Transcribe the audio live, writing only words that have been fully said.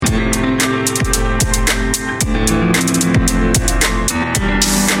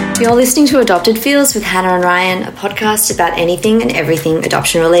You're listening to Adopted Feels with Hannah and Ryan, a podcast about anything and everything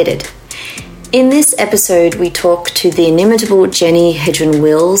adoption related. In this episode, we talk to the inimitable Jenny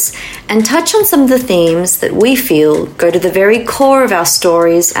Hedren-Wills and touch on some of the themes that we feel go to the very core of our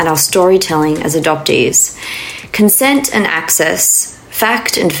stories and our storytelling as adoptees. Consent and access,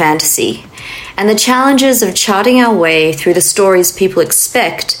 fact and fantasy, and the challenges of charting our way through the stories people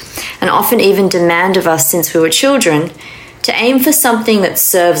expect and often even demand of us since we were children, to aim for something that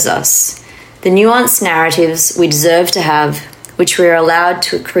serves us, the nuanced narratives we deserve to have, which we are allowed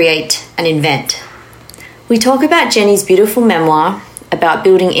to create and invent. We talk about Jenny's beautiful memoir, about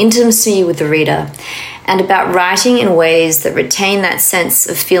building intimacy with the reader, and about writing in ways that retain that sense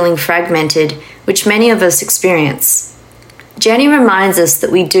of feeling fragmented, which many of us experience. Jenny reminds us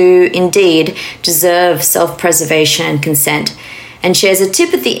that we do indeed deserve self-preservation and consent, and shares a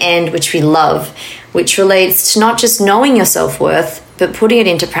tip at the end which we love, which relates to not just knowing your self-worth, but putting it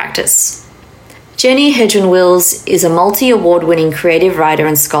into practice. Jenny Hedren-Wills is a multi-award-winning creative writer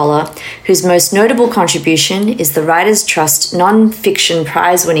and scholar whose most notable contribution is the Writers' Trust non-fiction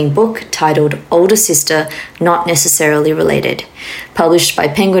prize-winning book titled Older Sister, Not Necessarily Related, published by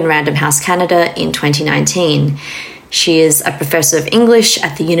Penguin Random House Canada in 2019. She is a professor of English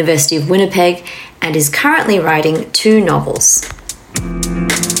at the University of Winnipeg and is currently writing 2 novels.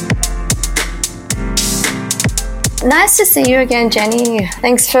 Nice to see you again, Jenny.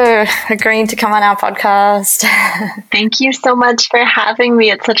 Thanks for agreeing to come on our podcast. Thank you so much for having me.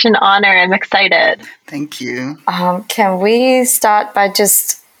 It's such an honor. I'm excited. Thank you. Can we start by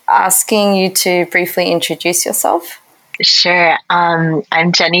just asking you to briefly introduce yourself? Sure.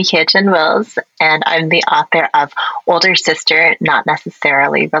 I'm Jenny Hedren-Wills, and I'm the author of Older Sister, Not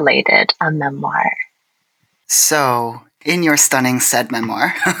Necessarily Related, a memoir. So, in your stunning said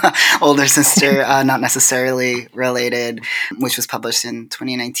memoir, Older Sister, Not Necessarily Related, which was published in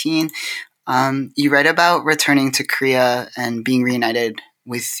 2019, you write about returning to Korea and being reunited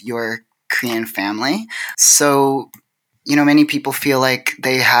with your Korean family. So, many people feel like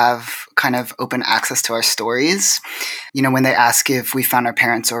they have kind of open access to our stories, when they ask if we found our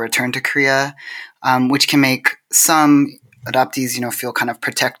parents or returned to Korea, which can make some adoptees, feel kind of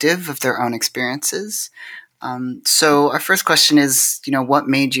protective of their own experiences. So our first question is, what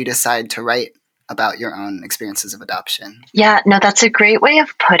made you decide to write about your own experiences of adoption? Yeah, no, that's a great way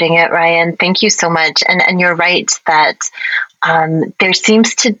of putting it, Ryan. Thank you so much. And you're right that there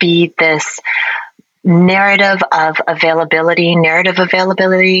seems to be this narrative availability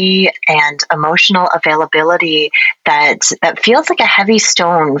and emotional availability that feels like a heavy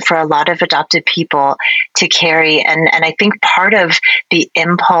stone for a lot of adopted people to carry. And I think part of the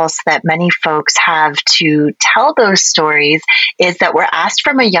impulse that many folks have to tell those stories is that we're asked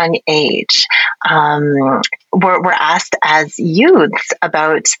from a young age. We're asked as youths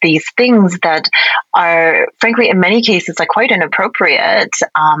about these things that are, frankly, in many cases, like quite inappropriate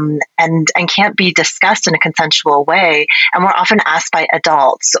and can't be discussed in a consensual way. And we're often asked by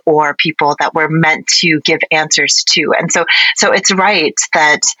adults or people that we're meant to give answers to. And so it's right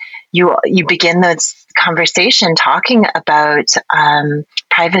that you begin this conversation talking about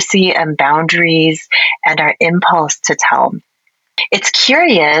privacy and boundaries and our impulse to tell. It's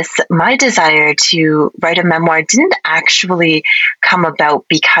curious, my desire to write a memoir didn't actually come about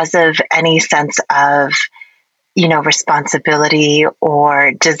because of any sense of, responsibility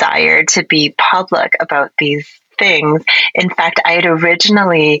or desire to be public about these things. In fact, I had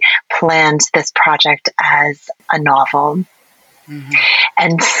originally planned this project as a novel. Mm-hmm.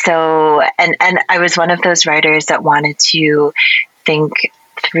 And so, and I was one of those writers that wanted to think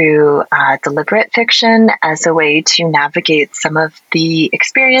through deliberate fiction as a way to navigate some of the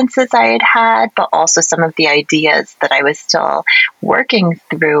experiences I had, but also some of the ideas that I was still working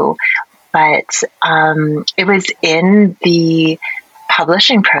through. But it was in the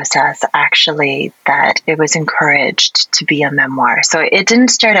publishing process, actually, that it was encouraged to be a memoir. So it didn't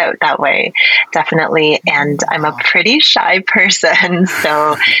start out that way, definitely. And I'm a pretty shy person.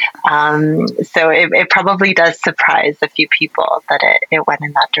 So it probably does surprise a few people that it went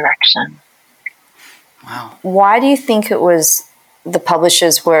in that direction. Wow. Why do you think it was the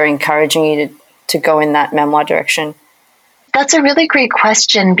publishers were encouraging you to go in that memoir direction? That's a really great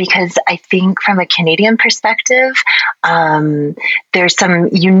question because I think from a Canadian perspective, there's some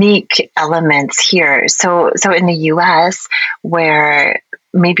unique elements here. So in the US, where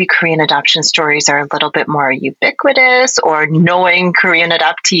maybe Korean adoption stories are a little bit more ubiquitous or knowing Korean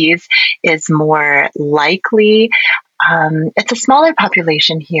adoptees is more likely, it's a smaller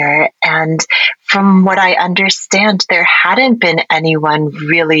population here. And from what I understand, there hadn't been anyone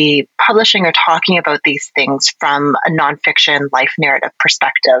really publishing or talking about these things from a nonfiction life narrative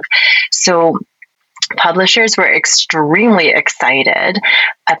perspective. So publishers were extremely excited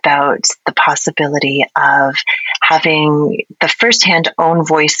about the possibility of having the firsthand own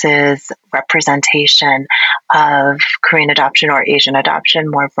voices representation of Korean adoption or Asian adoption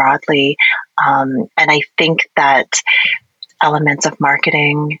more broadly. And I think that elements of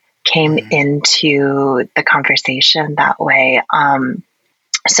marketing came into the conversation that way.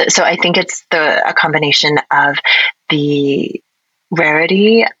 So I think it's a combination of the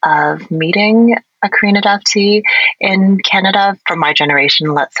rarity of meeting a Korean adoptee in Canada, from my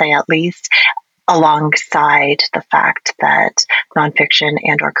generation, let's say at least, alongside the fact that nonfiction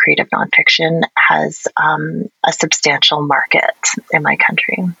and or creative nonfiction has a substantial market in my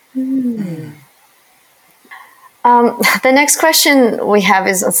country. The next question we have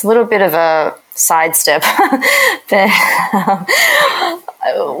is it's a little bit of a sidestep. But,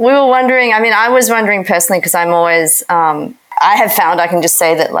 we were wondering, I was wondering personally, because I'm always... I have found, I can just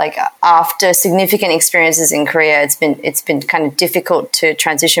say that, like, after significant experiences in Korea, it's been kind of difficult to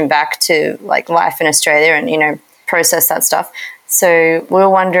transition back to like life in Australia and, process that stuff. So we were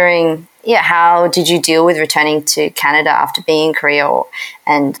wondering, how did you deal with returning to Canada after being in Korea,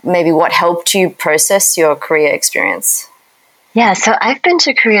 and maybe what helped you process your Korea experience? Yeah, so I've been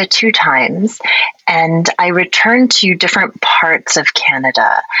to Korea 2 times, and I returned to different parts of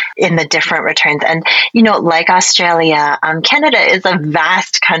Canada in the different returns. And, like Australia, Canada is a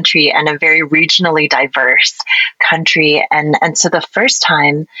vast country and a very regionally diverse country. And so the first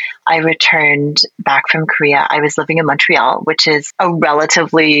time I returned back from Korea, I was living in Montreal, which is a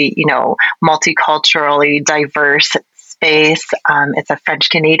relatively, multiculturally diverse space. It's a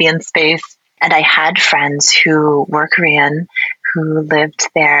French-Canadian space. And I had friends who were Korean who lived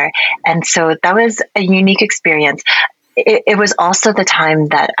there. And so that was a unique experience. It was also the time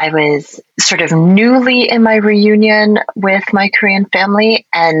that I was sort of newly in my reunion with my Korean family.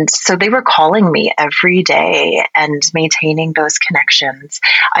 And so they were calling me every day and maintaining those connections.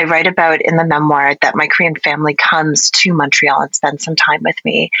 I write about in the memoir that my Korean family comes to Montreal and spends some time with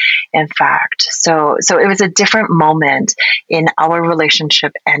me, in fact. So it was a different moment in our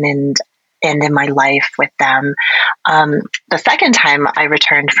relationship and in my life with them. The second time I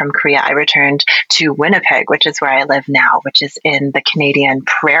returned from Korea, I returned to Winnipeg, which is where I live now, which is in the Canadian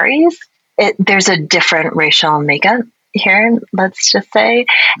prairies. There's a different racial makeup here, let's just say.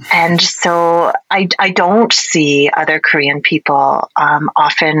 And so I don't see other Korean people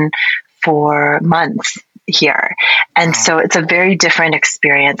often for months here. And so it's a very different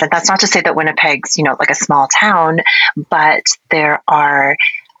experience. And that's not to say that Winnipeg's, like a small town, but there are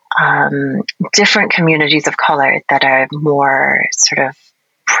different communities of color that are more sort of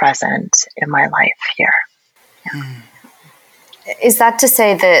present in my life here. Yeah. Is that to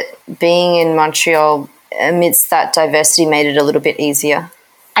say that being in Montreal amidst that diversity made it a little bit easier?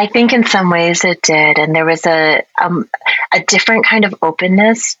 I think in some ways it did. And there was a different kind of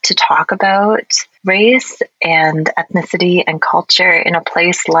openness to talk about race and ethnicity and culture in a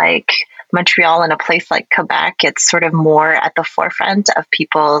place like Montreal and a place like Quebec. It's sort of more at the forefront of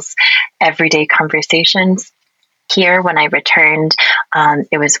people's everyday conversations. Here, when I returned,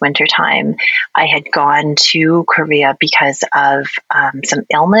 it was wintertime. I had gone to Korea because of some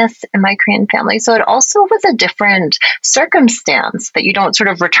illness in my Korean family. So it also was a different circumstance that you don't sort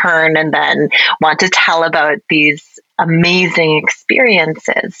of return and then want to tell about these amazing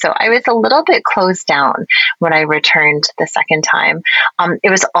experiences. So I was a little bit closed down when I returned the second time. It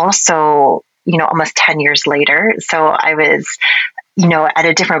was also, almost 10 years later. So I was, at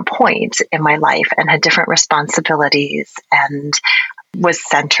a different point in my life and had different responsibilities and was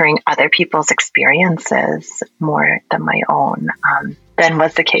centering other people's experiences more than my own than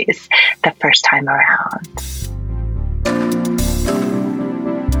was the case the first time around.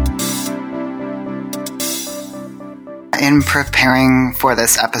 In preparing for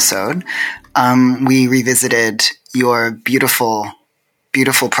this episode, we revisited your beautiful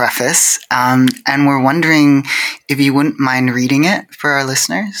preface, and we're wondering if you wouldn't mind reading it for our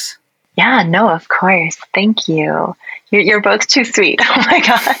listeners. Yeah, no, of course. Thank you. You're both too sweet. Oh my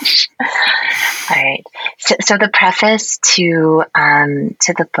gosh. All right. So the preface to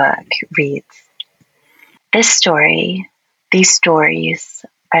the book reads, "This story, these stories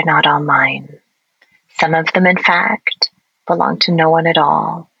are not all mine. Some of them, in fact, belong to no one at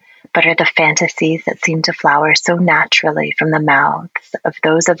all, but are the fantasies that seem to flower so naturally from the mouths of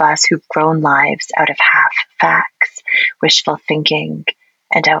those of us who've grown lives out of half facts, wishful thinking,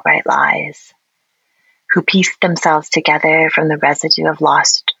 and outright lies. who pieced themselves together from the residue of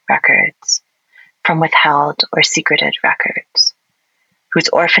lost records, from withheld or secreted records, whose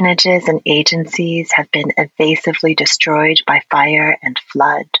orphanages and agencies have been evasively destroyed by fire and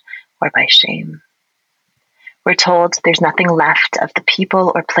flood or by shame. We're told there's nothing left of the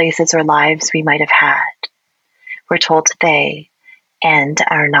people or places or lives we might have had. We're told they, and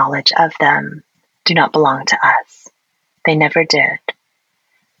our knowledge of them, do not belong to us. They never did.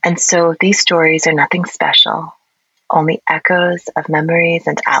 And so these stories are nothing special, only echoes of memories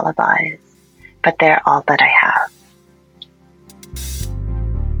and alibis, but they're all that I have.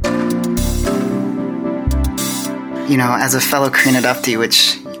 As a fellow Korean adoptee,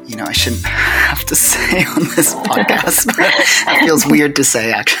 which, I shouldn't have to say on this podcast, but that feels weird to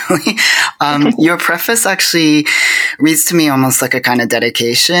say, actually. Your preface actually reads to me almost like a kind of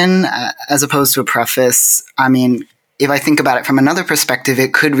dedication, as opposed to a preface. I mean, if I think about it from another perspective,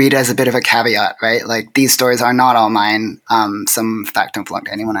 it could read as a bit of a caveat, right? Like, these stories are not all mine. Some, in fact, don't belong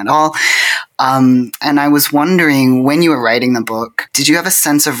to anyone at all. And I was wondering, when you were writing the book, did you have a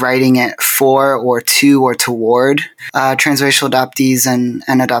sense of writing it for or to or toward transracial adoptees and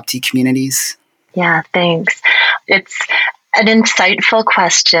adoptee communities? Yeah, thanks. It's an insightful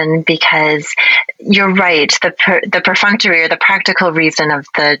question because you're right. The perfunctory or the practical reason of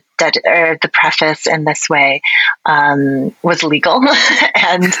the preface in this way was legal,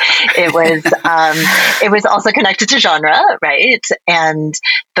 and it was also connected to genre, right? And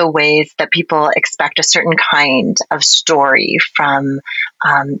the ways that people expect a certain kind of story from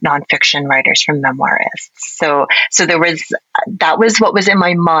nonfiction writers, from memoirists. So that was what was in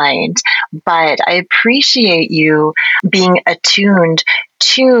my mind. But I appreciate you being attuned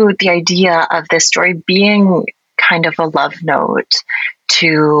to the idea of this story being kind of a love note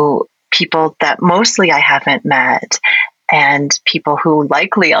to people that mostly I haven't met, and people who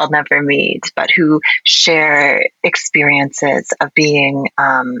likely I'll never meet, but who share experiences of being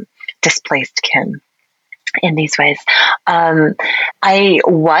displaced kin in these ways. I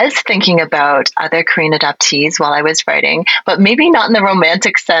was thinking about other Korean adoptees while I was writing, but maybe not in the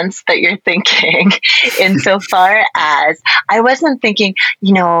romantic sense that you're thinking, insofar as I wasn't thinking,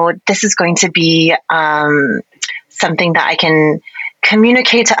 this is going to be something that I can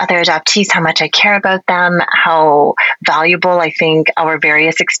communicate to other adoptees how much I care about them, how valuable I think our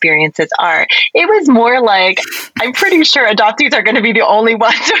various experiences are. It was more like, I'm pretty sure adoptees are going to be the only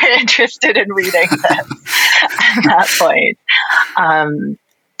ones who are interested in reading this at that point. And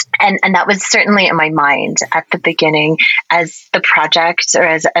that was certainly in my mind at the beginning as the project, or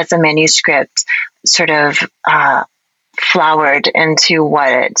as a manuscript sort of flowered into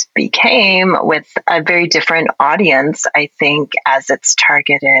what it became, with a very different audience, I think, as its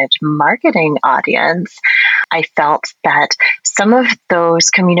targeted marketing audience. I felt that some of those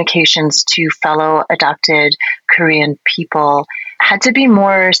communications to fellow adopted Korean people had to be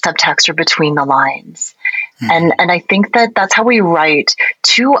more subtext or between the lines. And I think that that's how we write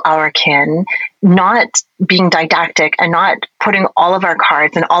to our kin, not being didactic and not putting all of our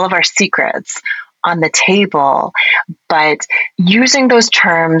cards and all of our secrets on the table, but using those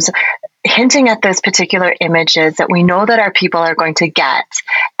terms, hinting at those particular images that we know that our people are going to get,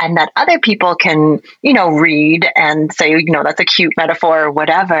 and that other people can, read and say, that's a cute metaphor or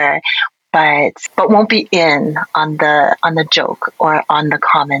whatever, but won't be in on the joke or on the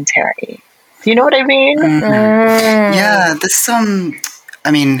commentary. Do you know what I mean? Yeah, this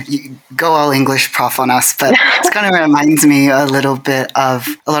you go all English prof on us, but it kind of reminds me a little bit of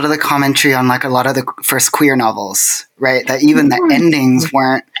a lot of the commentary on like a lot of the first queer novels, right? That even the endings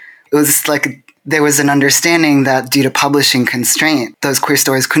weren't, it was like there was an understanding that due to publishing constraint, those queer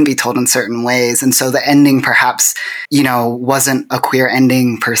stories couldn't be told in certain ways. And so the ending perhaps, wasn't a queer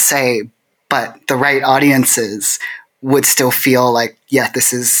ending per se, but the right audiences would still feel like, yeah,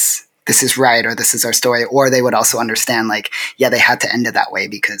 this is right, or this is our story, or they would also understand like, yeah, they had to end it that way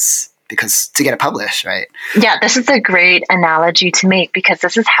because to get it published, right? Yeah, this is a great analogy to make, because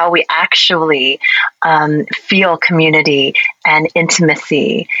this is how we actually feel community and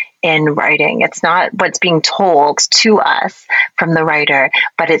intimacy in writing. It's not what's being told to us from the writer,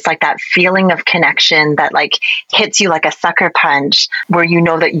 but it's like that feeling of connection that like hits you like a sucker punch, where you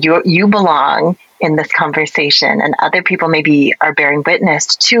know that you belong in this conversation, and other people maybe are bearing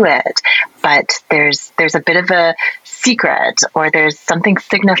witness to it, but there's a bit of a secret, or there's something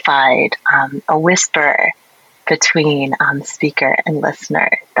signified, a whisper between speaker and listener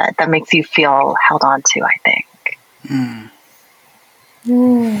that makes you feel held on to, I think.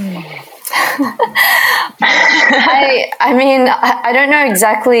 I mean, I don't know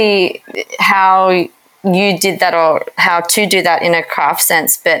exactly how you did that or how to do that in a craft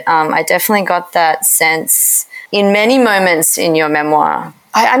sense, but I definitely got that sense in many moments in your memoir.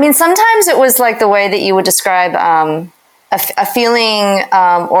 I mean, sometimes it was like the way that you would describe a feeling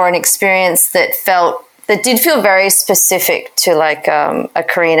or an experience that did feel very specific to like a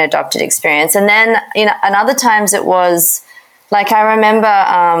Korean adopted experience. And then, and other times it was like, I remember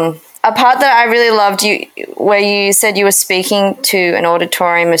a part that I really loved where you said you were speaking to an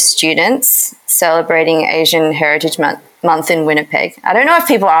auditorium of students celebrating Asian Heritage Month in Winnipeg. I don't know if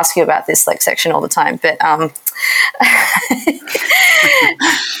people ask you about this like section all the time, but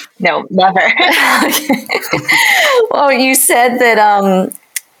no, never. Well, you said that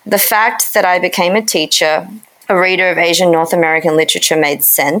the fact that I became a teacher, a reader of Asian North American literature made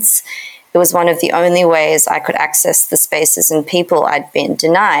sense. It was one of the only ways I could access the spaces and people I'd been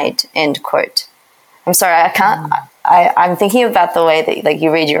denied, end quote. I'm sorry, I can't. I'm thinking about the way that like you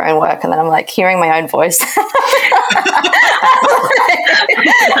read your own work, and then I'm like hearing my own voice.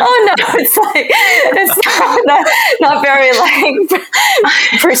 Oh no, it's not very like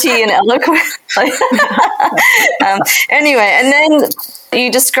pretty and eloquent. Anyway, and then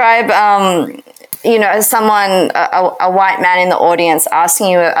you describe, as someone, a white man in the audience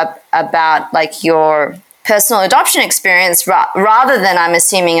asking you about like your personal adoption experience, rather than I'm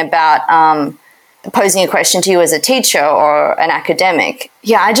assuming about posing a question to you as a teacher or an academic.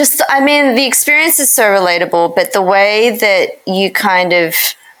 Yeah, the experience is so relatable, but the way that you kind of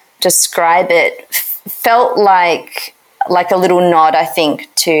describe it felt like a little nod, I think,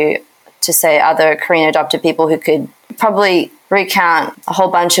 to say other Korean adopted people who could probably recount a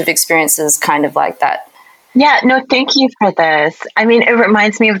whole bunch of experiences kind of like that. Yeah, no, thank you for this. I mean, it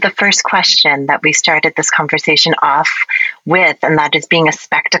reminds me of the first question that we started this conversation off with, and that is being a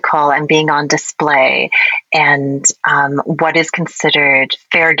spectacle and being on display, and what is considered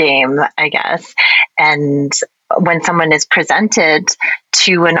fair game, I guess. And when someone is presented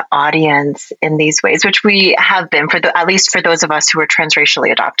to an audience in these ways, which we have been at least for those of us who are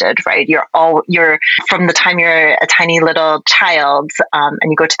transracially adopted, right? You're from the time you're a tiny little child, and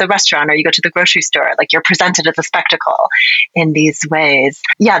you go to the restaurant or you go to the grocery store, like you're presented as a spectacle in these ways.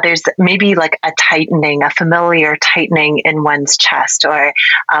 Yeah, there's maybe like a familiar tightening in one's chest, or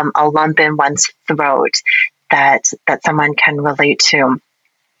a lump in one's throat that someone can relate to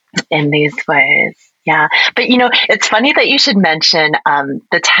in these ways. Yeah. But, it's funny that you should mention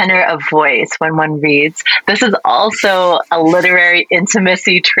the tenor of voice when one reads. This is also a literary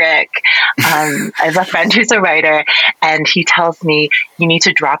intimacy trick. I have a friend who's a writer, and he tells me you need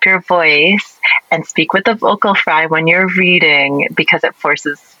to drop your voice and speak with a vocal fry when you're reading, because it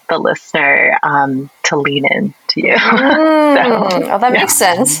forces the listener to lean in to you. That makes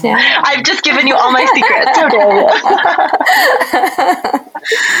sense. Yeah. I've just given you all my secrets.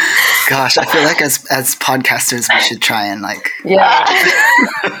 Gosh, I feel like as podcasters we should try and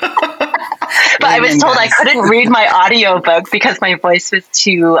But I was told I couldn't read my audiobook because my voice was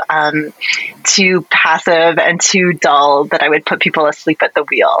too passive and too dull that I would put people asleep at the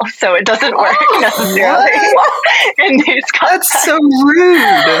wheel. So it doesn't work necessarily in these contexts. That's so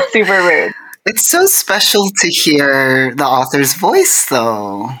rude. Super rude. It's so special to hear the author's voice,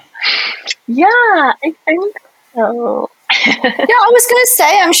 though. Yeah, I think so. Yeah, I was going to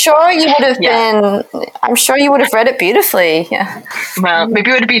say, I'm sure you would have read it beautifully. Yeah. Well,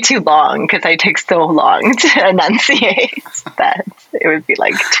 maybe it would be too long because I take so long to enunciate that it would be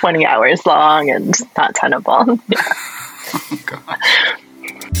like 20 hours long and not tenable. Yeah. Oh, God.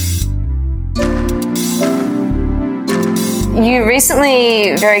 You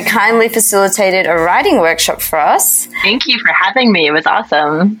recently very kindly facilitated a writing workshop for us. Thank you for having me. It was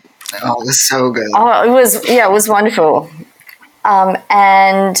awesome. Oh, it was so good. Oh, it was wonderful.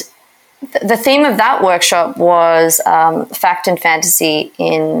 And the theme of that workshop was fact and fantasy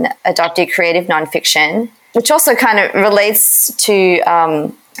in adopted creative nonfiction, which also kind of relates to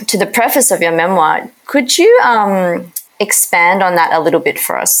the preface of your memoir. Could you expand on that a little bit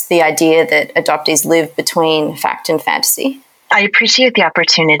for us, the idea that adoptees live between fact and fantasy? I appreciate the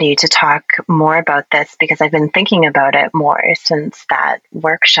opportunity to talk more about this because I've been thinking about it more since that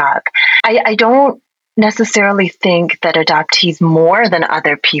workshop. I don't necessarily think that adoptees more than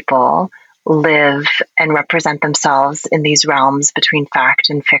other people live and represent themselves in these realms between fact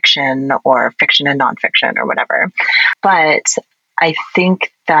and fiction or fiction and nonfiction or whatever. But I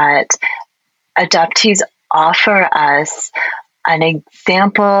think that adoptees offer us an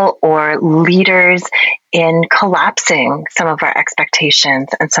example or leaders in collapsing some of our expectations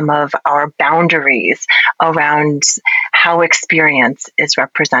and some of our boundaries around how experience is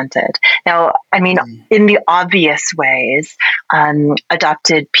represented. Now, I mean, in the obvious ways,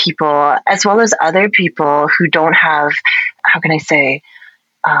 adopted people, as well as other people who don't have, how can I say,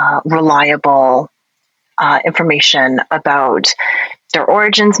 reliable information about their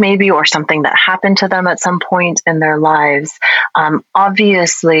origins, maybe, or something that happened to them at some point in their lives.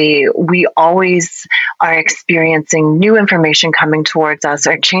 Obviously, we always are experiencing new information coming towards us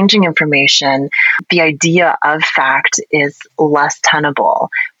or changing information. The idea of fact is less tenable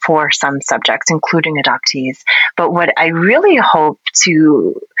for some subjects, including adoptees. But what I really hope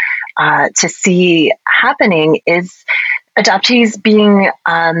to see happening is adoptees being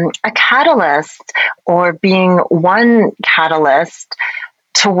a catalyst, or being one catalyst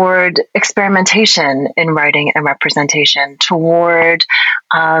toward experimentation in writing and representation, toward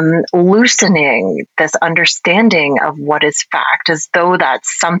loosening this understanding of what is fact, as though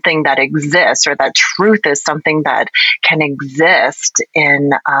that's something that exists, or that truth is something that can exist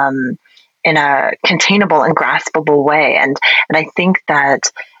in a containable and graspable way. And I think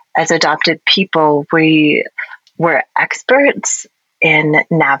that as adopted people, we're experts in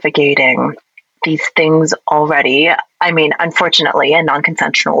navigating these things already. I mean, unfortunately and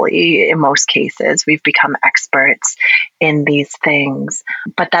non-consensually, in most cases, we've become experts in these things.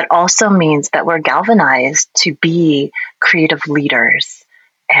 But that also means that we're galvanized to be creative leaders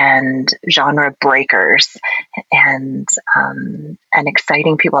and genre breakers, and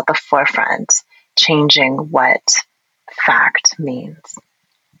exciting people at the forefront, changing what fact means.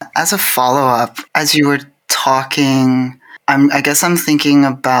 As a follow-up, as you were talking, I guess I'm thinking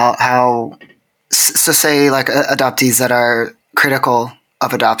about how, so say like adoptees that are critical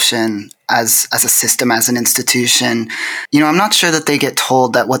of adoption as a system, as an institution, I'm not sure that they get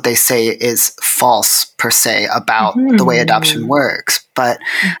told that what they say is false per se about the way adoption works. But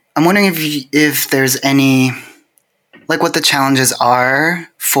I'm wondering if there's any, like, what the challenges are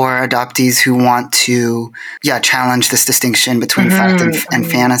for adoptees who want to, challenge this distinction between fact and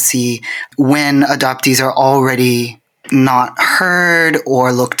fantasy, when adoptees are already not heard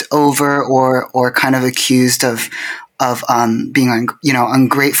or looked over, or kind of accused of being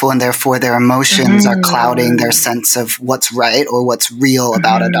ungrateful, and therefore their emotions are clouding their sense of what's right or what's real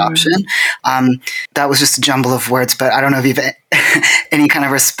about adoption. That was just a jumble of words, but I don't know if you've any kind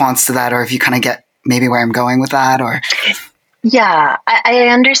of response to that, or if you kind of get maybe where I'm going with that, or... Yeah, I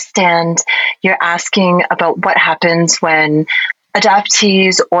understand you're asking about what happens when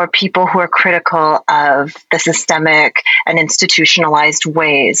adoptees or people who are critical of the systemic and institutionalized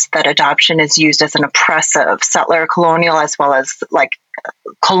ways that adoption is used as an oppressive, settler colonial, as well as like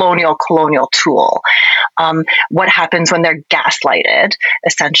colonial tool. What happens when they're gaslighted,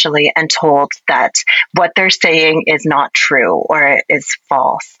 essentially, and told that what they're saying is not true or is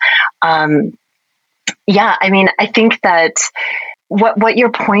false. I mean, I think that what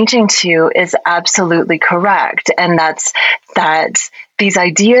you're pointing to is absolutely correct. And that's that these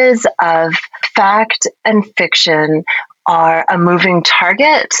ideas of fact and fiction are a moving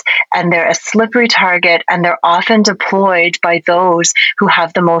target, and they're a slippery target, and they're often deployed by those who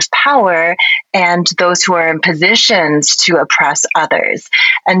have the most power and those who are in positions to oppress others.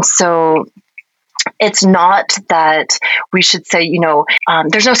 And so it's not that we should say,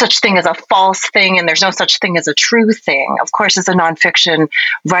 there's no such thing as a false thing and there's no such thing as a true thing. Of course, as a nonfiction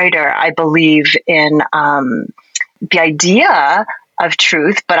writer, I believe in the idea of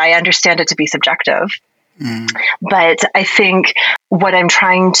truth, but I understand it to be subjective. But I think what I'm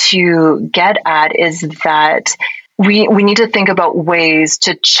trying to get at is that we need to think about ways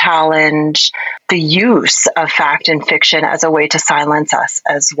to challenge the use of fact and fiction as a way to silence us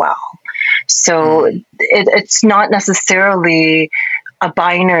as well. So it's not necessarily a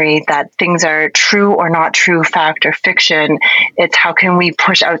binary that things are true or not true, fact or fiction. It's how can we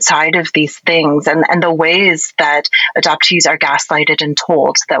push outside of these things, and the ways that adoptees are gaslighted and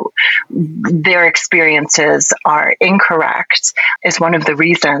told that their experiences are incorrect is one of the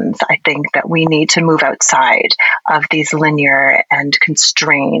reasons I think that we need to move outside of these linear and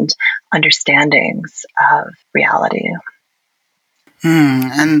constrained understandings of reality.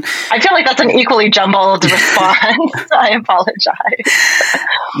 And I feel like that's an equally jumbled response. I apologize.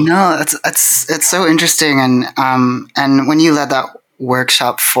 No, it's so interesting, and when you led that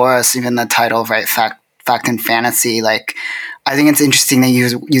workshop for us, even the title, right, fact and fantasy, like, I think it's interesting that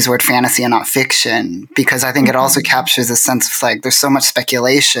you use the word fantasy and not fiction, because I think it also captures a sense of, like, there's so much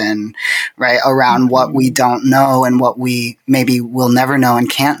speculation, right, around what we don't know and what we maybe will never know and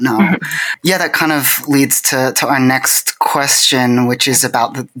can't know. Yeah, that kind of leads to our next question, which is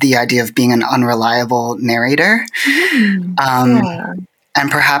about the idea of being an unreliable narrator. And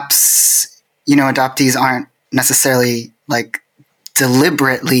perhaps, adoptees aren't necessarily like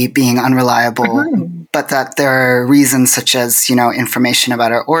deliberately being unreliable, but that there are reasons such as, information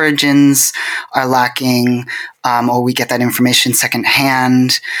about our origins are lacking, or we get that information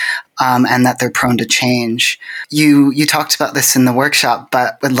secondhand, and that they're prone to change. You talked about this in the workshop,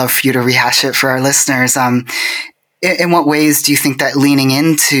 but would love for you to rehash it for our listeners. In what ways do you think that leaning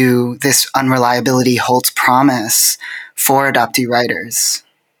into this unreliability holds promise for adoptee writers?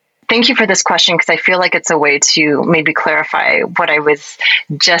 Thank you for this question, because I feel like it's a way to maybe clarify what I was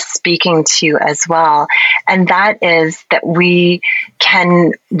just speaking to as well. And that is that we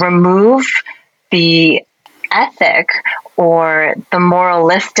can remove the ethic or the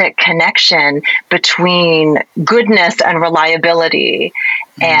moralistic connection between goodness and reliability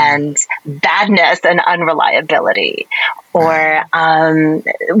and badness and unreliability, or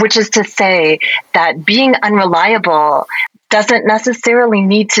which is to say that being unreliable doesn't necessarily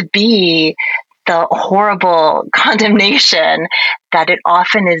need to be the horrible condemnation that it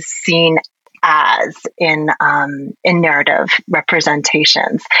often is seen as in narrative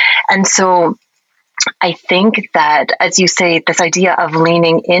representations. And so I think that, as you say, this idea of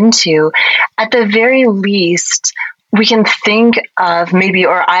leaning into, at the very least, we can think of maybe,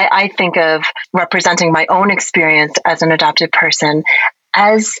 or I think of representing my own experience as an adopted person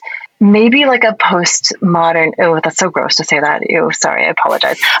as maybe like a postmodern, oh, that's so gross to say that. Ew, sorry, I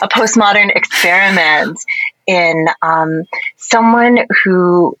apologize. A postmodern experiment in someone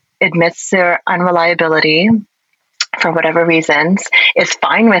who admits their unreliability for whatever reasons, is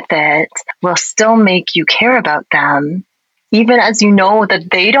fine with it, will still make you care about them, even as you know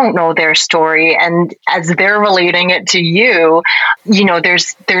that they don't know their story, and as they're relating it to you, there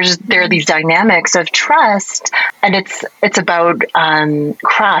are these dynamics of trust, and it's about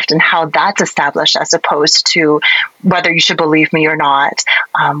craft and how that's established, as opposed to whether you should believe me or not,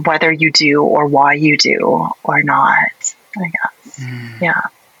 whether you do or why you do or not. I guess, yeah.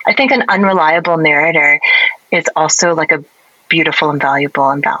 I think an unreliable narrator is also like a beautiful and valuable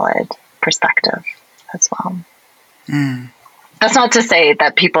and valid perspective as well. That's not to say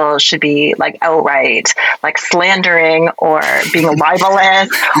that people should be like outright like slandering or being libelous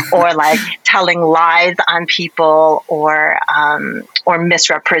or like telling lies on people or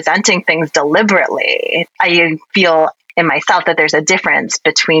misrepresenting things deliberately. I feel in myself that there's a difference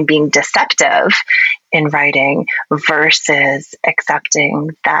between being deceptive in writing versus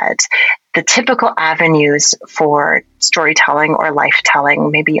accepting that the typical avenues for storytelling or life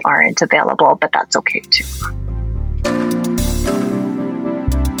telling maybe aren't available, but that's okay too.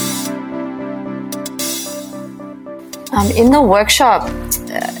 In the workshop,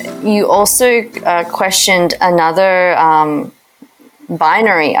 you also questioned another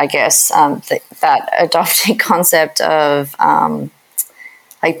binary, I guess, that adopted concept of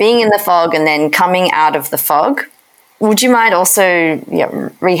like being in the fog and then coming out of the fog. Would you mind also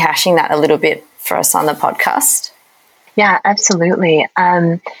rehashing that a little bit for us on the podcast? Yeah, absolutely.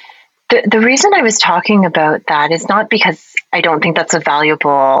 The reason I was talking about that is not because I don't think that's a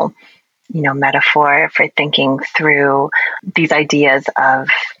valuable metaphor for thinking through these ideas of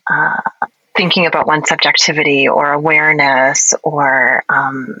thinking about one's subjectivity or awareness or,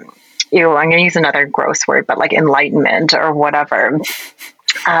 I'm going to use another gross word, but like enlightenment or whatever.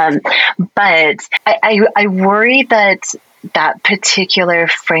 But I worry that particular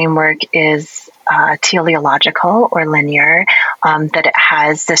framework is teleological or linear, that it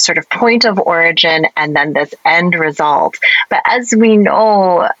has this sort of point of origin and then this end result. But as we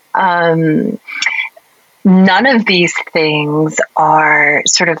know, none of these things are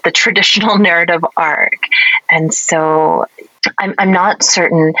sort of the traditional narrative arc. And so I'm not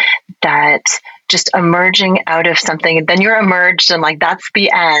certain that just emerging out of something, then you're emerged and like that's the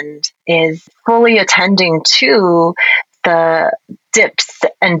end, is fully attending to the dips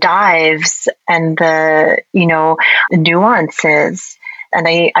and dives and the, nuances. And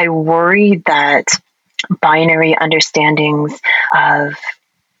I worry that binary understandings of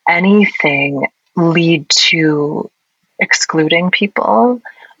anything lead to excluding people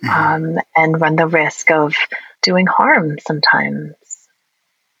and run the risk of doing harm sometimes.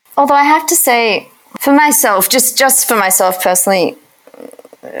 Although I have to say, for myself, just for myself personally,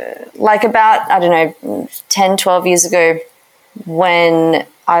 like about, 10, 12 years ago, when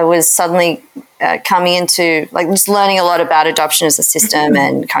I was suddenly coming into, like, just learning a lot about adoption as a system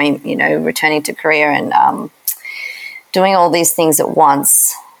and coming, returning to Korea and doing all these things at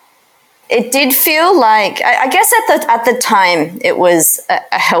once. It did feel like, I guess at the time, it was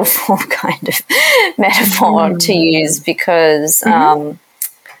a helpful kind of metaphor to use because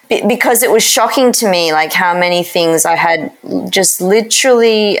it was shocking to me, like how many things I had just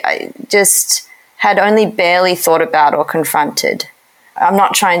literally just had only barely thought about or confronted. I'm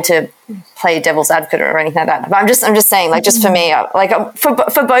not trying to play devil's advocate or anything like that, but I'm just saying, like, just for me, like, for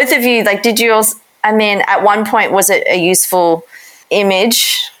both of you, like, did you also, I mean, at one point, was it a useful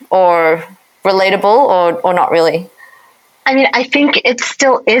image or relatable or not really? I mean, I think it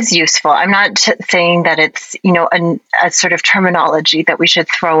still is useful. I'm not saying that it's, a sort of terminology that we should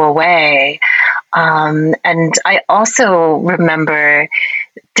throw away. And I also remember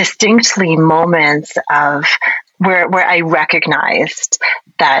distinctly moments of where I recognized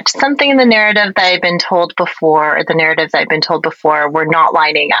that something in the narrative that I'd been told before, or the narratives I'd been told before, were not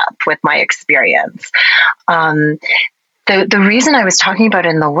lining up with my experience. The reason I was talking about it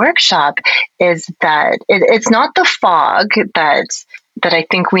in the workshop is that it's not the fog that I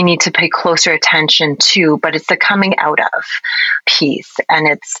think we need to pay closer attention to, but it's the coming out of piece. And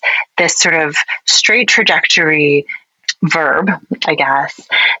it's this sort of straight trajectory verb, I guess,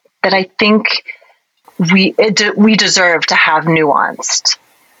 that I think we deserve to have nuanced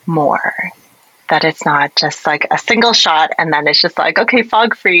more. That it's not just like a single shot and then it's just like, okay,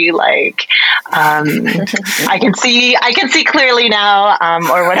 fog free, like I can see clearly now,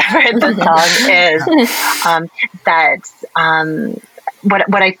 or whatever the song is.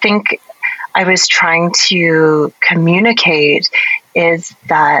 What I think I was trying to communicate is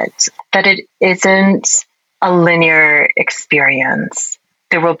that it isn't a linear experience.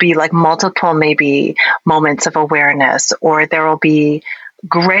 There will be like multiple maybe moments of awareness, or there will be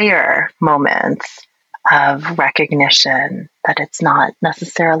grayer moments of recognition, that it's not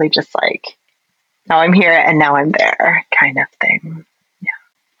necessarily just like, now I'm here and now I'm there kind of thing. Yeah.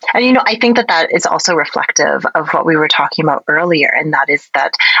 And, I think that is also reflective of what we were talking about earlier, and that is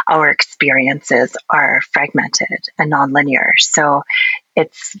that our experiences are fragmented and nonlinear. So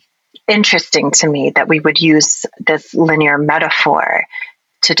it's interesting to me that we would use this linear metaphor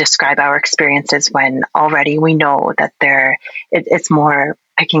to describe our experiences when already we know that it's more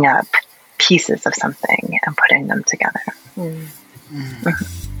picking up pieces of something and putting them together. Mm.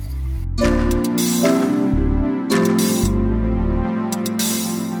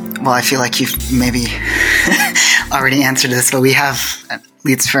 Well, I feel like you've maybe already answered this, but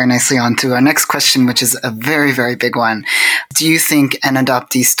leads very nicely on to our next question, which is a very, very big one. Do you think an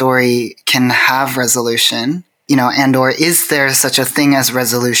adoptee story can have resolution? And or is there such a thing as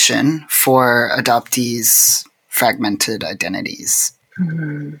resolution for adoptees' fragmented identities?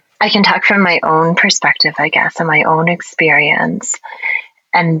 I can talk from my own perspective, I guess, and my own experience.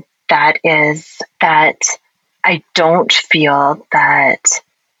 And that is that I don't feel that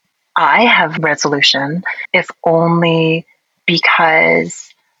I have resolution, if only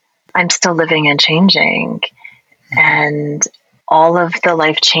because I'm still living and changing. And all of the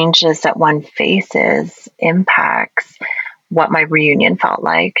life changes that one faces impacts what my reunion felt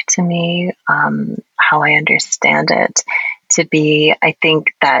like to me, how I understand it to be. I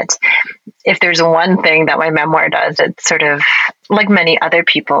think that if there's one thing that my memoir does, it's sort of like many other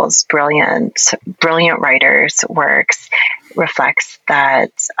people's brilliant writers' works, reflects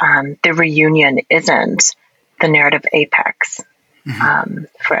that the reunion isn't the narrative apex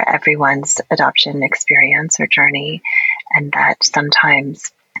for everyone's adoption experience or journey, and that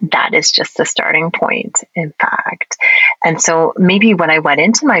sometimes that is just the starting point, in fact. And so maybe when I went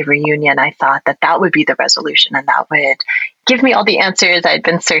into my reunion, I thought that would be the resolution, and that would give me all the answers I'd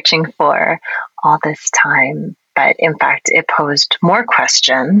been searching for all this time. But in fact, it posed more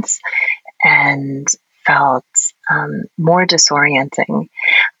questions and felt more disorienting.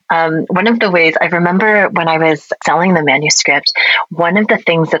 One of the ways I remember when I was selling the manuscript, one of the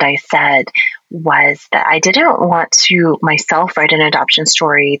things that I said was that I didn't want to myself write an adoption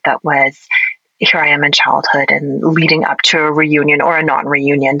story that was, here I am in childhood and leading up to a reunion or a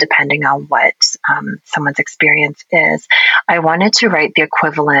non-reunion, depending on what someone's experience is. I wanted to write the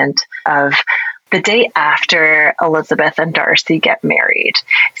equivalent of the day after Elizabeth and Darcy get married.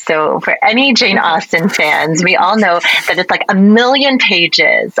 So for any Jane Austen fans, we all know that it's like 1 million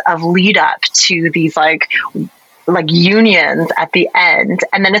pages of lead up to these like unions at the end.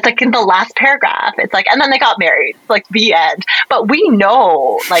 And then it's like in the last paragraph, it's like, and then they got married, like the end. But we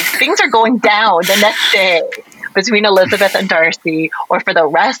know like things are going down the next day between Elizabeth and Darcy, or for the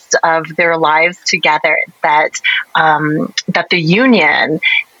rest of their lives together, that the union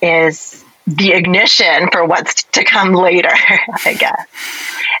is the ignition for what's to come later, I guess.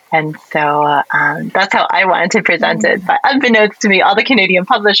 And so that's how I wanted to present it. But unbeknownst to me, all the Canadian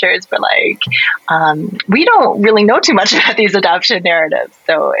publishers were like, we don't really know too much about these adoption narratives.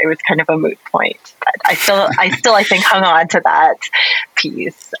 So it was kind of a moot point. But I still, I think, hung on to that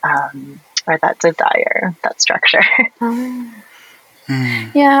piece, or that desire, that structure.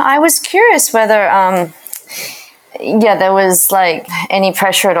 Yeah, I was curious whether, there was like any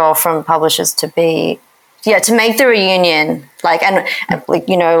pressure at all from publishers to make the reunion, like, and like,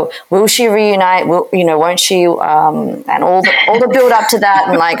 will she reunite? Won't she? And all the build up to that,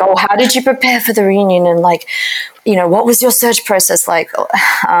 and like, oh, how did you prepare for the reunion? And like, what was your search process like?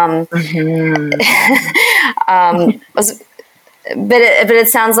 But it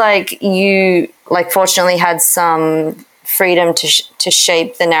sounds like you, like, fortunately had some freedom to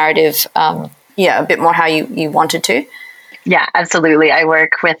shape the narrative, a bit more how you wanted to. Yeah, absolutely. I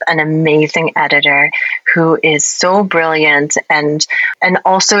work with an amazing editor who is so brilliant and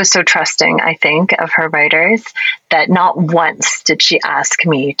also so trusting, I think, of her writers, that not once did she ask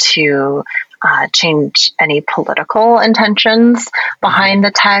me to change any political intentions behind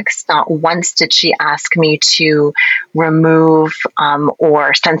the text. Not once did she ask me to remove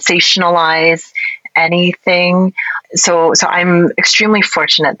or sensationalize anything. So I'm extremely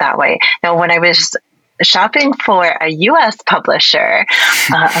fortunate that way. Now, when I was shopping for a US publisher,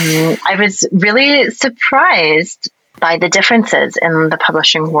 I was really surprised by the differences in the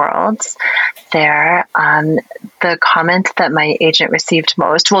publishing worlds there. The comment that my agent received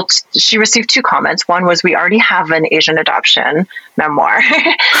most, well, she received two comments. One was, we already have an Asian adoption memoir.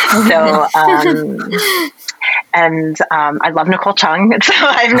 So, and I love Nicole Chung, so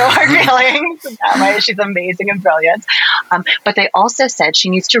I have no hard feelings that way. She's amazing and brilliant. But they also said she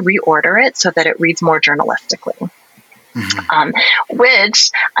needs to reorder it so that it reads more journalistically,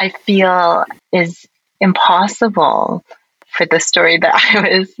 which I feel is impossible for the story that I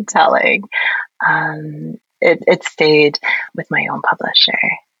was telling. It stayed with my own publisher.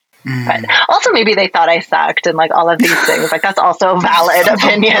 But also maybe they thought I sucked and like all of these things. Like, that's also a valid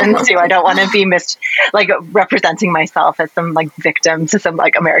opinion too. I don't want to be representing myself as some like victim to some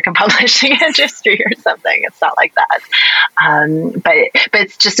like American publishing industry or something. It's not like that. But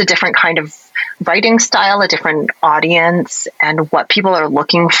it's just a different kind of writing style, a different audience, and what people are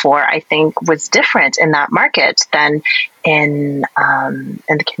looking for, I think, was different in that market than in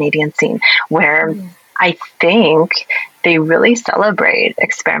the Canadian scene, where I think they really celebrate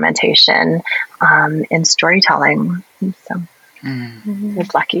experimentation in storytelling. So I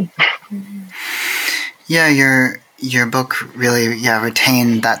was lucky. Yeah, your book really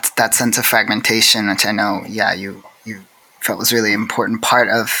retained that sense of fragmentation, which I know you felt was really important part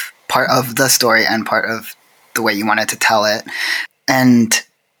of the story and part of the way you wanted to tell it. And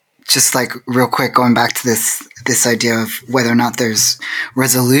just like real quick, going back to this idea of whether or not there's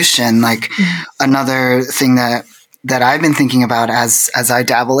resolution, like another thing that I've been thinking about as I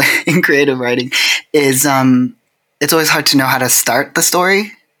dabble in creative writing is it's always hard to know how to start the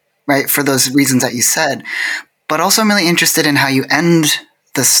story, right? For those reasons that you said. But also I'm really interested in how you end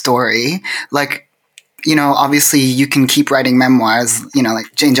the story. Like, obviously you can keep writing memoirs,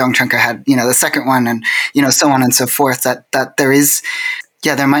 like Jane Jong Trunker had, the second one, and, so on and so forth, that there is,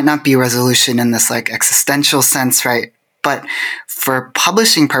 there might not be resolution in this like existential sense, right? But for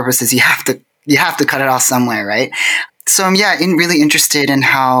publishing purposes, you have to cut it off somewhere, right? So I'm really interested in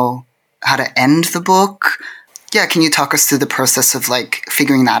how to end the book. Yeah, can you talk us through the process of like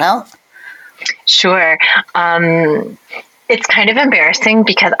figuring that out? Sure. It's kind of embarrassing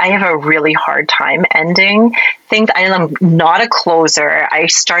because I have a really hard time ending things. I am not a closer. I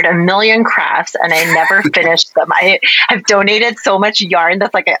start a million crafts and I never finish them. I have donated so much yarn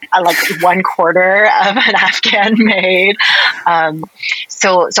that's like like 1/4 of an Afghan made.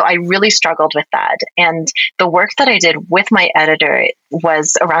 So I really struggled with that. And the work that I did with my editor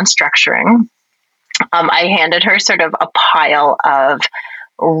was around structuring. I handed her sort of a pile of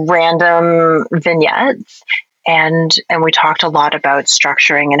random vignettes. And we talked a lot about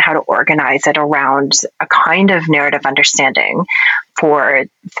structuring and how to organize it around a kind of narrative understanding for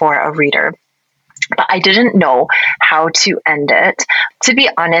a reader. But I didn't know how to end it. To be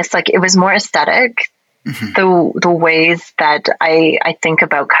honest, like, it was more aesthetic, the ways that I think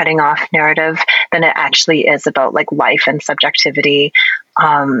about cutting off narrative, than it actually is about like life and subjectivity.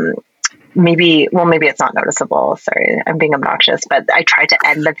 Maybe it's not noticeable. Sorry, I'm being obnoxious, but I tried to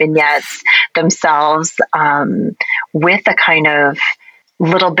end the vignettes themselves with a kind of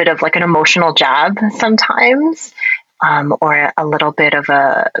little bit of like an emotional jab sometimes, or a little bit of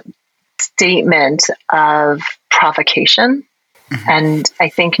a statement of provocation. And I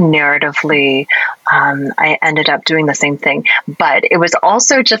think narratively, I ended up doing the same thing. But it was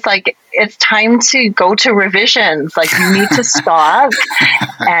also just like, it's time to go to revisions. Like, you need to stop.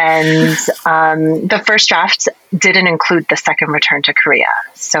 And the first draft didn't include the second return to Korea.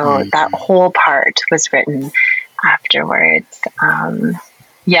 So that whole part was written afterwards.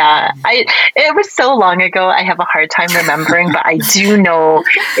 Yeah, it was so long ago. I have a hard time remembering, but I do know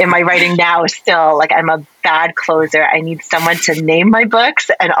in my writing now still, like, I'm a bad closer. I need someone to name my books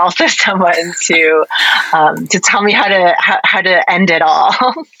and also someone to tell me how to end it all.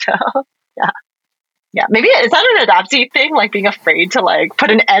 So yeah. Yeah, maybe is that an adoptee thing, like being afraid to like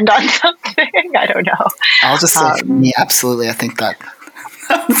put an end on something? I don't know. I'll just say for me, absolutely. I think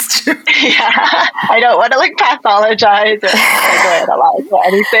that's true. Yeah, I don't want to like pathologize or psychoanalyze or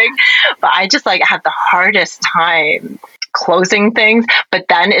anything, but I just like have the hardest time closing things. But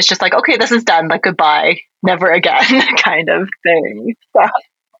then it's just like, okay, this is done. Like goodbye, never again, kind of thing. So.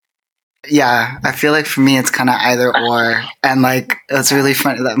 Yeah, I feel like for me it's kind of either or, and like it's really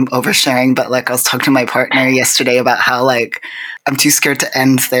funny that I'm oversharing, but like I was talking to my partner yesterday about how like I'm too scared to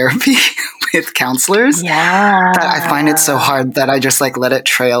end therapy with counselors. Yeah, that I find it so hard that I just like let it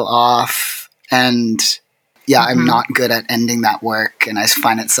trail off, and yeah, I'm not good at ending that work, and I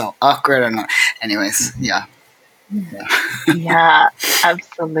find it so awkward. And anyways, yeah. Yeah,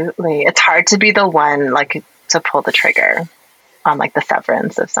 absolutely. It's hard to be the one like to pull the trigger on like the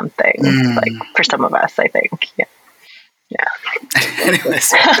severance of something, like for some of us, I think. Yeah.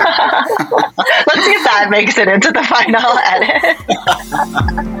 Anyways. Let's see if that makes it into the final edit.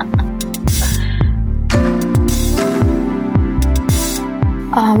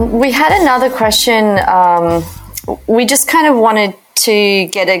 We had another question. We just kind of wanted to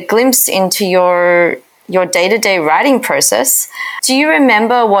get a glimpse into your day-to-day writing process. Do you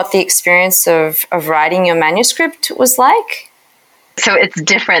remember what the experience of writing your manuscript was like? So it's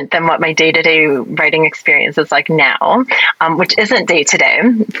different than what my day-to-day writing experience is like now, which isn't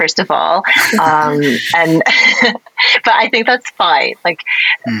day-to-day, first of all. And but I think that's fine. Like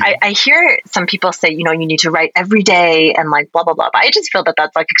I hear some people say, you need to write every day and like blah, blah, blah. But I just feel that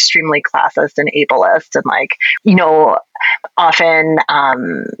that's like extremely classist and ableist and like, often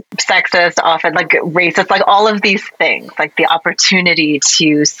sexist, often like racist, like all of these things. Like the opportunity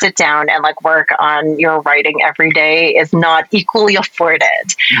to sit down and like work on your writing every day is not equally afforded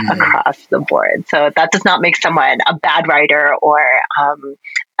across the board. So that does not make someone a bad writer or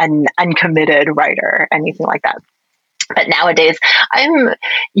an uncommitted writer, anything like that. But nowadays, I'm,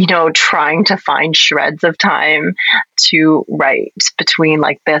 trying to find shreds of time to write between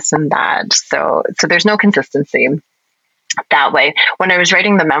like this and that. So there's no consistency that way. When I was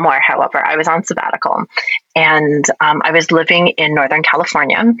writing the memoir, however, I was on sabbatical and I was living in Northern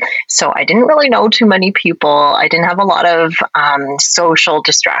California. So I didn't really know too many people. I didn't have a lot of social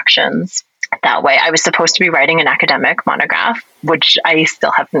distractions. That way, I was supposed to be writing an academic monograph, which I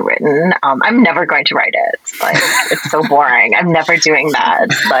still haven't written. I'm never going to write it. Like, it's so boring. I'm never doing that.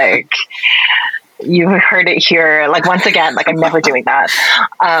 Like, you heard it here. Like, once again, like, I'm never doing that.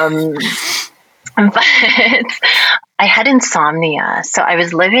 But I had insomnia. So I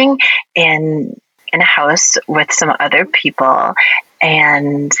was living in a house with some other people,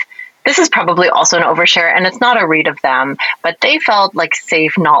 and this is probably also an overshare, and it's not a read of them, but they felt like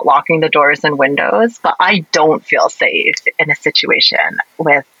safe not locking the doors and windows. But I don't feel safe in a situation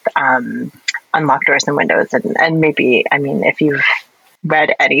with unlocked doors and windows. And maybe, if you've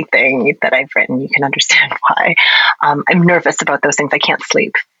read anything that I've written, you can understand why. I'm nervous about those things. I can't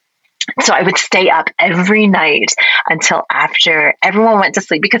sleep. So I would stay up every night until after everyone went to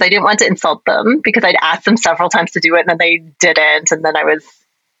sleep because I didn't want to insult them, because I'd asked them several times to do it and then they didn't. And then I was,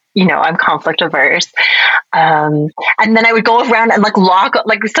 I'm conflict averse. And then I would go around and like lock,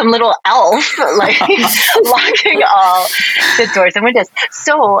 like some little elf, like locking all the doors and windows.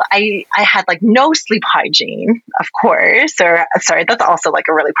 So I had like no sleep hygiene, of course, or sorry, that's also like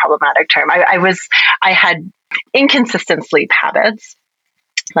a really problematic term. I had inconsistent sleep habits,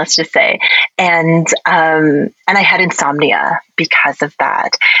 let's just say. And I had insomnia because of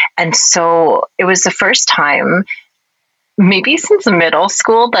that. And so it was the first time, maybe since middle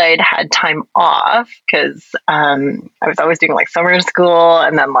school, that I'd had time off, because I was always doing like summer school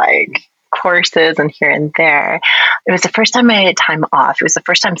and then like courses and here and there. It was the first time I had time off. It was the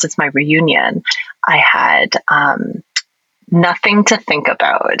first time since my reunion I had nothing to think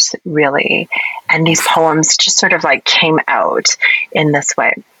about, really. And these poems just sort of like came out in this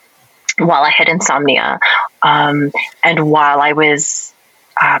way while I had insomnia, and while I was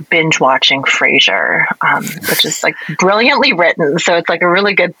binge watching Frasier, which is like brilliantly written. So it's like a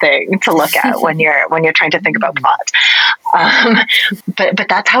really good thing to look at when you're trying to think about plot. But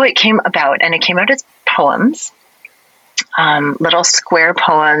that's how it came about. And it came out as poems, little square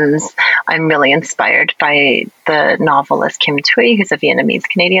poems. I'm really inspired by the novelist Kim Thuy, who's a Vietnamese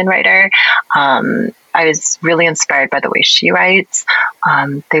Canadian writer. I was really inspired by the way she writes.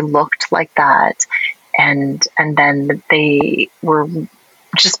 They looked like that. And then they were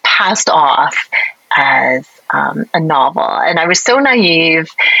just passed off as a novel. And I was so naive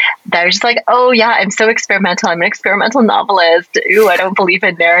that I was just like, oh yeah, I'm so experimental. I'm an experimental novelist. Ooh, I don't believe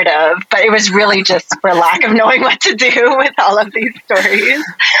in narrative. But it was really just for lack of knowing what to do with all of these stories.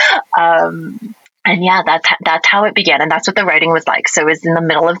 And yeah, that's how it began. And that's what the writing was like. So it was in the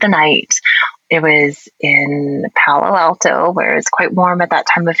middle of the night. It was in Palo Alto, where it's quite warm at that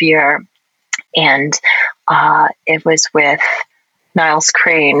time of year. And it was with Niles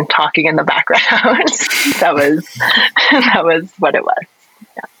Crane talking in the background. that was what it was.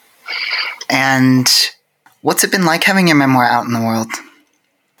 Yeah. And what's it been like having your memoir out in the world?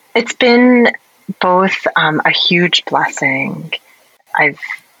 It's been both a huge blessing. I've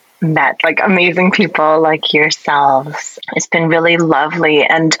met like amazing people like yourselves. It's been really lovely.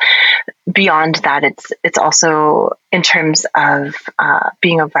 And beyond that, it's also in terms of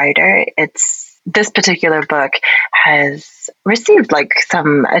being a writer, this particular book has received like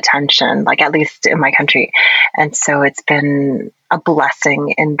some attention, like at least in my country. And so it's been a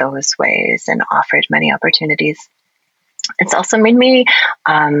blessing in those ways and offered many opportunities. It's also made me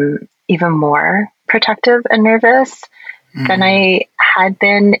even more protective and nervous than I had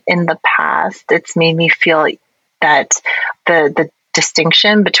been in the past. It's made me feel that the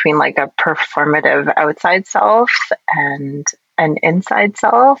distinction between like a performative outside self and an inside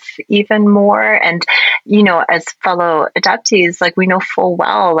self even more. And, you know, as fellow adoptees, like we know full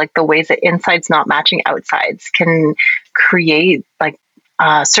well, like the ways that insides not matching outsides can create like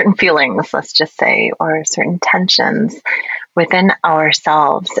certain feelings, let's just say, or certain tensions within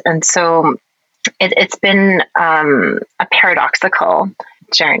ourselves. And so it's been a paradoxical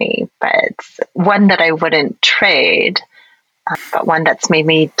journey, but one that I wouldn't trade, but one that's made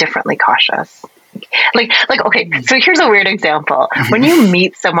me differently cautious. Like, okay, so here's a weird example. When you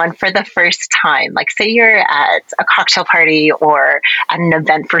meet someone for the first time, like say you're at a cocktail party or at an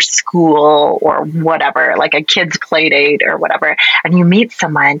event for school or whatever, like a kid's play date or whatever, and you meet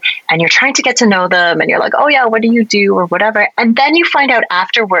someone and you're trying to get to know them and you're like, oh yeah, what do you do or whatever. And then you find out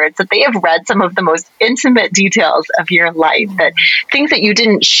afterwards that they have read some of the most intimate details of your life, that things that you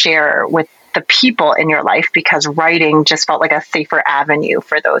didn't share with the people in your life because writing just felt like a safer avenue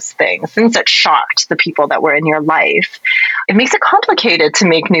for those things that shocked the people that were in your life. It makes it complicated to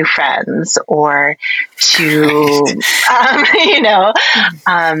make new friends or to,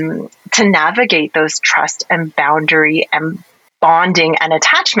 to navigate those trust and boundary and bonding and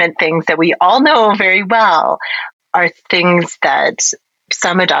attachment things that we all know very well are things that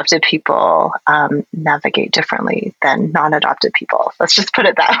some adopted people navigate differently than non-adopted people. Let's just put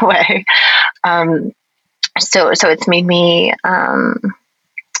it that way. So it's made me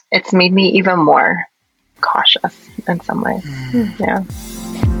even more cautious in some ways. Yeah.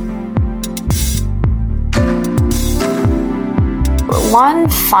 One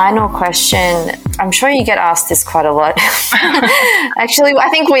final question. I'm sure you get asked this quite a lot. Actually, I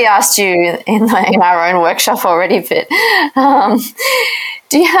think we asked you in our own workshop already, but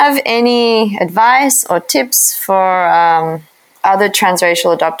do you have any advice or tips for other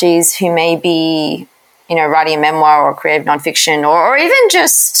transracial adoptees who may be, writing a memoir or creative nonfiction or even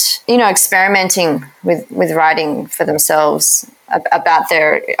just, experimenting with writing for themselves about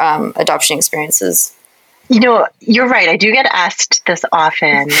their adoption experiences? You're right. I do get asked this often,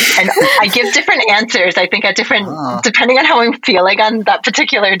 and I give different answers, I think, depending on how I'm feeling on that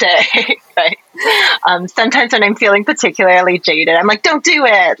particular day. Right? Sometimes when I'm feeling particularly jaded, I'm like, don't do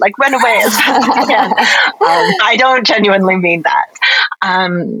it. Like, run away as fast as you can. I don't genuinely mean that.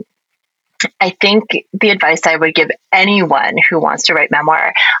 I think the advice I would give anyone who wants to write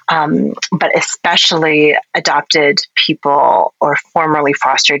memoir, but especially adopted people or formerly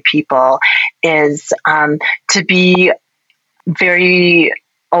fostered people, is to be very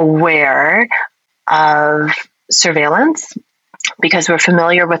aware of surveillance, because we're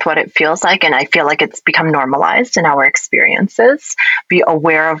familiar with what it feels like, and I feel like it's become normalized in our experiences. Be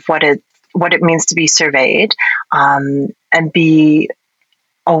aware of what it means to be surveyed, and be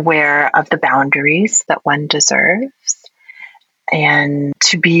aware of the boundaries that one deserves, and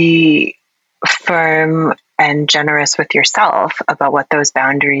to be firm and generous with yourself about what those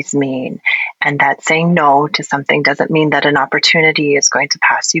boundaries mean, and that saying no to something doesn't mean that an opportunity is going to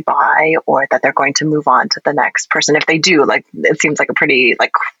pass you by or that they're going to move on to the next person. If they do, like, it seems like a pretty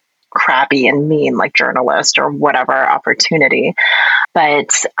like crappy and mean like journalist or whatever opportunity, but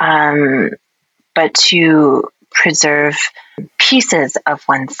to preserve pieces of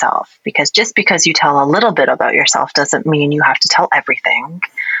oneself, because just because you tell a little bit about yourself doesn't mean you have to tell everything.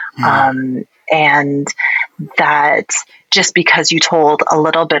 And that just because you told a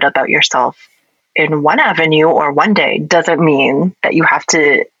little bit about yourself in one avenue or one day doesn't mean that you have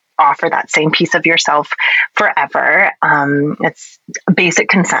to offer that same piece of yourself forever. It's basic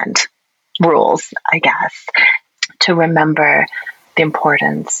consent rules, I guess, to remember the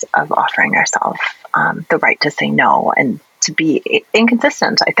importance of offering ourselves the right to say no and to be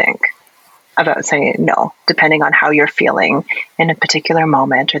inconsistent, I think, about saying no, depending on how you're feeling in a particular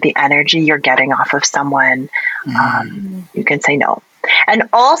moment or the energy you're getting off of someone. You can say no. And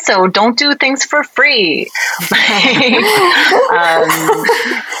also, don't do things for free.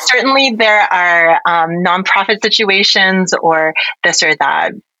 Certainly, there are nonprofit situations or this or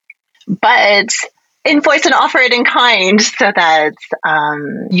that, but invoice and offer it in kind so that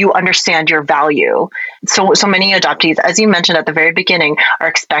you understand your value. So many adoptees, as you mentioned at the very beginning, are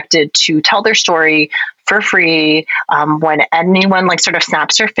expected to tell their story for free when anyone sort of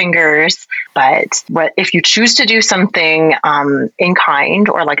snaps their fingers. But if you choose to do something in kind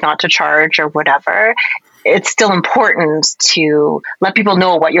or not to charge or whatever, it's still important to let people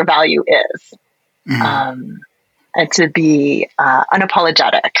know what your value is and to be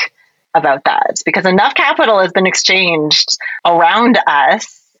unapologetic about that, because enough capital has been exchanged around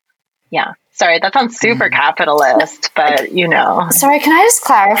us. Yeah. Sorry, that sounds super capitalist, but Sorry, can I just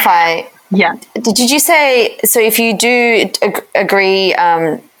clarify? Yeah. Did you say, so if you do agree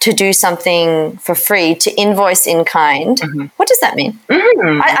to do something for free, to invoice in kind, what does that mean?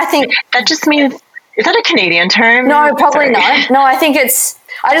 I think that just means, is that a Canadian term? No, probably not. No, I think I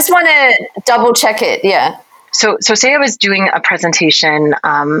just want to double check it. Yeah. So say I was doing a presentation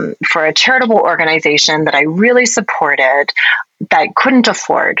for a charitable organization that I really supported that couldn't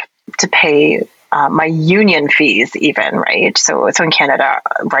afford to pay my union fees even, right? So in Canada,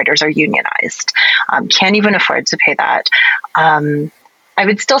 writers are unionized, can't even afford to pay that. I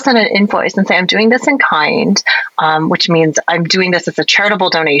would still send an invoice and say, I'm doing this in kind, which means I'm doing this as a charitable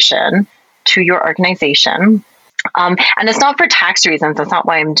donation to your organization. And it's not for tax reasons. That's not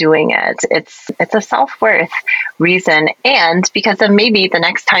why I'm doing it. It's a self-worth reason. And because then maybe the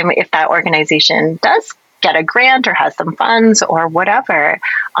next time, if that organization does get a grant or has some funds or whatever,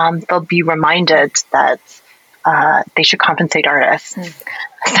 they'll be reminded that they should compensate artists.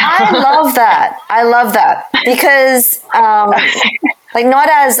 I love that because not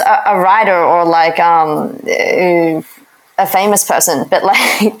as a writer or a famous person, but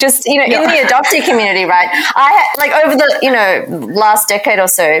just in the adoptee community, right? I over the last decade or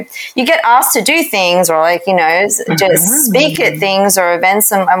so, you get asked to do things or just speak at things or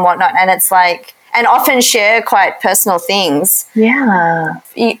events and whatnot, and it's and often share quite personal things,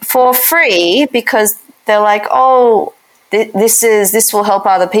 for free, because they're this will help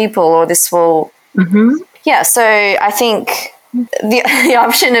other people, or this will, So I think the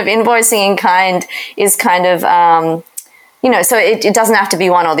option of invoicing in kind is kind of. So it doesn't have to be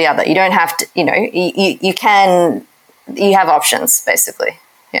one or the other. You don't have to, you have options basically.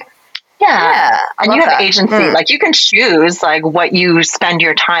 Yeah. And you have agency. You can choose what you spend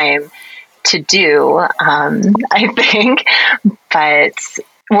your time to do, I think, but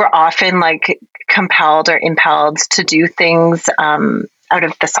we're often compelled or impelled to do things out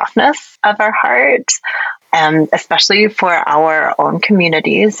of the softness of our heart. Especially for our own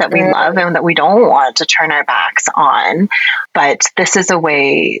communities that we love and that we don't want to turn our backs on. But this is a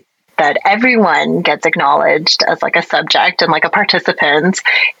way that everyone gets acknowledged as a subject and a participant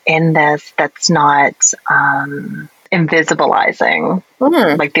in this, that's not invisibilizing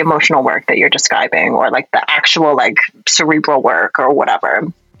the emotional work that you're describing, or the actual cerebral work or whatever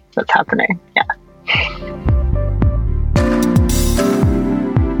that's happening. Yeah.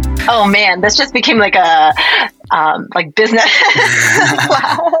 Oh man, this just became a business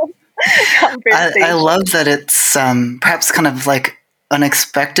conversation. I love that it's perhaps kind of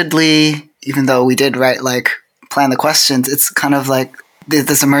unexpectedly, even though we did plan the questions, it's kind of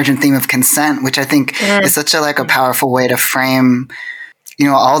this emergent theme of consent, which I think is such a powerful way to frame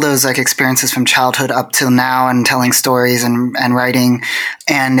all those experiences from childhood up till now, and telling stories and writing.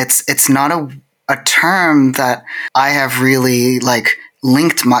 And it's not a term that I have really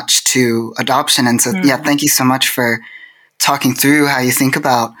linked much to adoption. And so, thank you so much for talking through how you think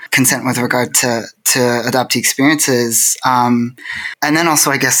about consent with regard to adoptee experiences. And then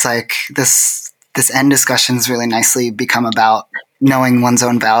also, I guess, this end discussions really nicely become about knowing one's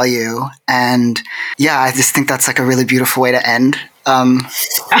own value. And I just think that's a really beautiful way to end the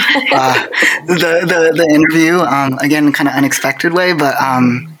interview. Again, kind of unexpected way, but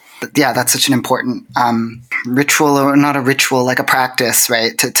that's such an important ritual, or not a ritual, a practice,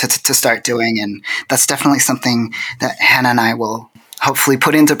 right, to start doing. And that's definitely something that Hannah and I will hopefully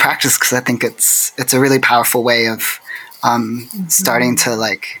put into practice, because I think it's a really powerful way of starting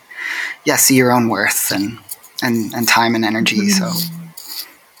to see your own worth and time and energy. So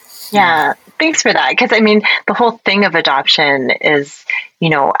yeah, thanks for that. Because I mean, the whole thing of adoption is,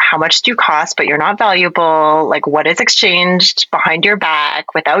 how much do you cost, but you're not valuable? Like, what is exchanged behind your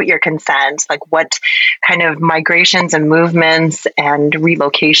back without your consent? Like, what kind of migrations and movements and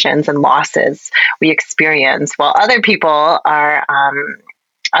relocations and losses we experience while other people are,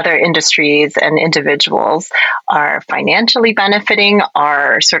 other industries and individuals are financially benefiting,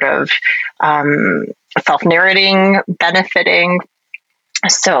 are sort of self-narrating, benefiting.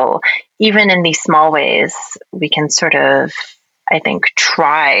 So even in these small ways, we can sort of, I think,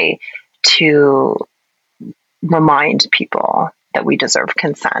 try to remind people that we deserve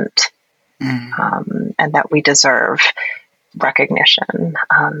consent and that we deserve recognition.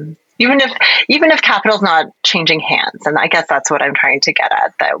 Even if capital's not changing hands, and I guess that's what I'm trying to get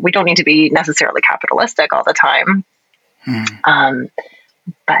at, that we don't need to be necessarily capitalistic all the time.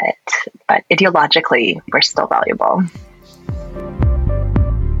 But ideologically, we're still valuable.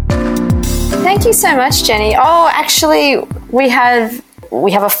 Thank you so much, Jenny. Oh, actually, we have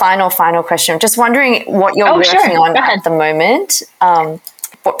a final question. Just wondering what you're working on at the moment.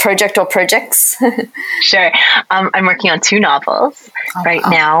 What project or projects? Sure. I'm working on 2 novels right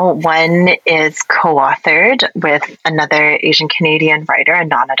now. One is co-authored with another Asian Canadian writer, a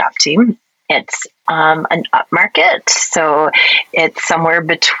non-adoptee. It's an upmarket, so it's somewhere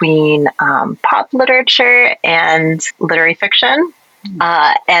between pop literature and literary fiction.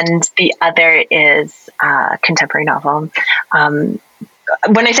 And the other is a contemporary novel. When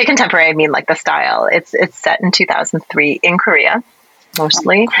I say contemporary, I mean like the style. It's set in 2003 in Korea,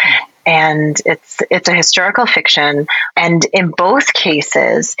 mostly. And it's a historical fiction. And in both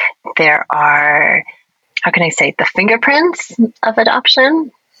cases, there are, how can I say, the fingerprints of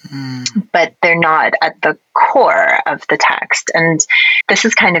adoption, but they're not at the core of the text. And this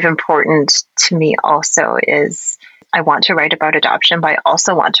is kind of important to me also, is I want to write about adoption, but I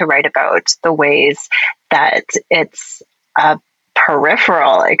also want to write about the ways that it's a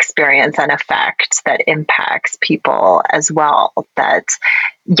peripheral experience and effect that impacts people as well. That,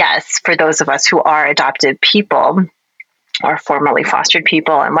 yes, for those of us who are adopted people or formerly fostered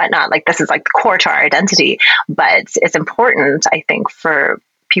people and whatnot, like this is like core to our identity, but it's important, I think, for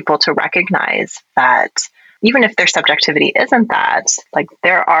people to recognize that even if their subjectivity isn't that, like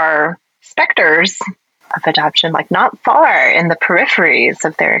there are specters of adoption, like not far in the peripheries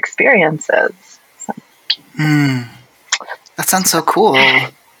of their experiences. So. That sounds so cool.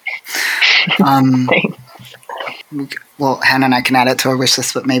 Well, Hannah and I can add it to our wish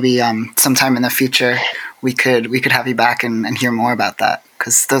list, but maybe sometime in the future we could have you back and hear more about that,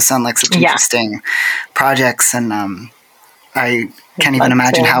 because those sound like such interesting projects, and I can't even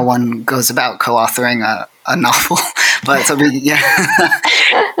imagine how one goes about co-authoring a novel. But so very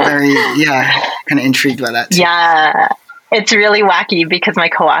kind of intrigued by that too. Yeah. It's really wacky because my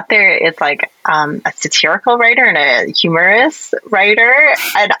co-author is like a satirical writer and a humorous writer,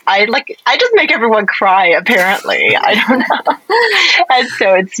 and I just make everyone cry. Apparently, I don't know, and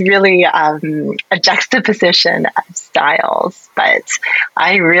so it's really a juxtaposition of styles. But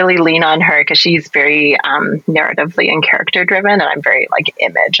I really lean on her because she's very narratively and character driven, and I'm very like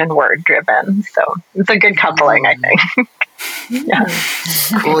image and word driven. So it's a good coupling, I think. Yeah.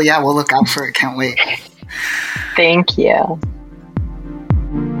 Cool. Yeah, we'll look out for it. Can't wait. Thank you.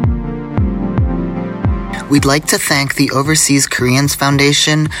 We'd like to thank the Overseas Koreans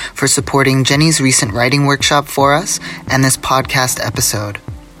Foundation for supporting Jenny's recent writing workshop for us and this podcast episode.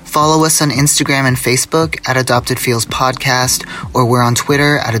 Follow us on Instagram and Facebook at Adopted Feels Podcast, or we're on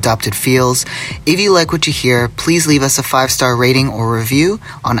Twitter at Adopted Feels. If you like what you hear, please leave us a 5-star rating or review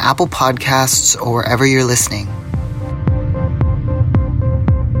on Apple Podcasts or wherever you're listening.